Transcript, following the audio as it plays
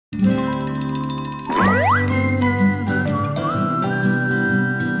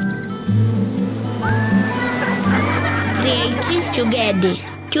together.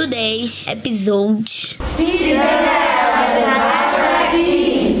 Today's episode.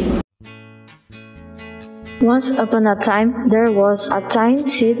 Once upon a time, there was a tiny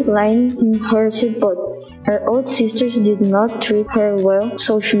seed lying in her seed pod. Her old sisters did not treat her well,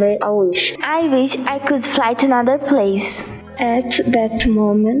 so she made a wish. I wish I could fly to another place. At that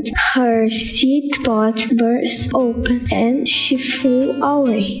moment, her seed pod burst open and she flew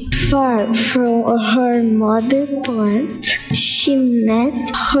away. Far from her mother plant, she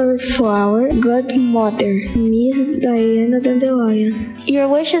met her flower godmother, Miss Diana Dandelion. Your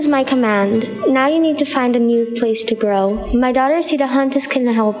wish is my command. Now you need to find a new place to grow. My daughter Seederela can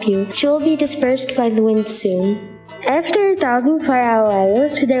help you. She will be dispersed by the wind soon. After talking for a while,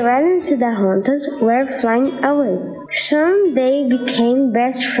 Seederela and Seederela were flying away. Soon they became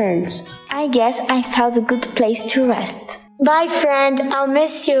best friends. I guess I found a good place to rest. Bye, friend. I'll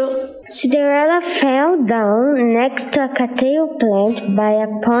miss you. Seederela fell down next to a cattail plant by a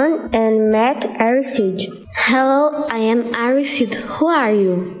pond and met Aristide. Hello, I am Aristide. Who are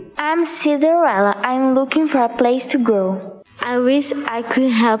you? I'm Seederela. I'm looking for a place to grow. I wish I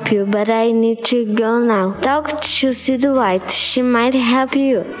could help you, but I need to go now. Talk to Sid White. She might help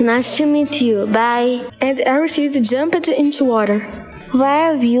you. Nice to meet you. Bye. And Aristide jumped into water.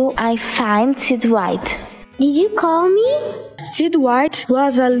 Where will you I find Sid White? Did you call me? Sid White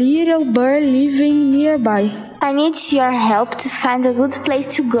was a little bird living nearby. I need your help to find a good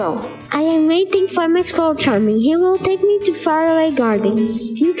place to grow. I am waiting for my squirrel Charming. He will take me to faraway garden.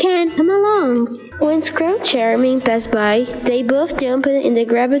 You can come along. When Squirrel Charming passed by, they both jumped and they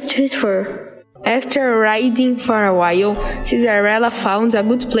grabbed to his fur. After riding for a while, Seederela found a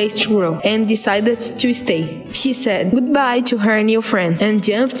good place to grow and decided to stay. She said goodbye to her new friend and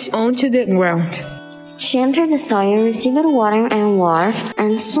jumped onto the ground. She entered the soil, received water and warmth,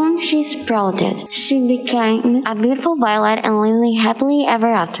 and soon she sprouted. She became a beautiful violet and lived happily ever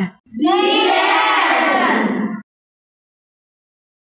after.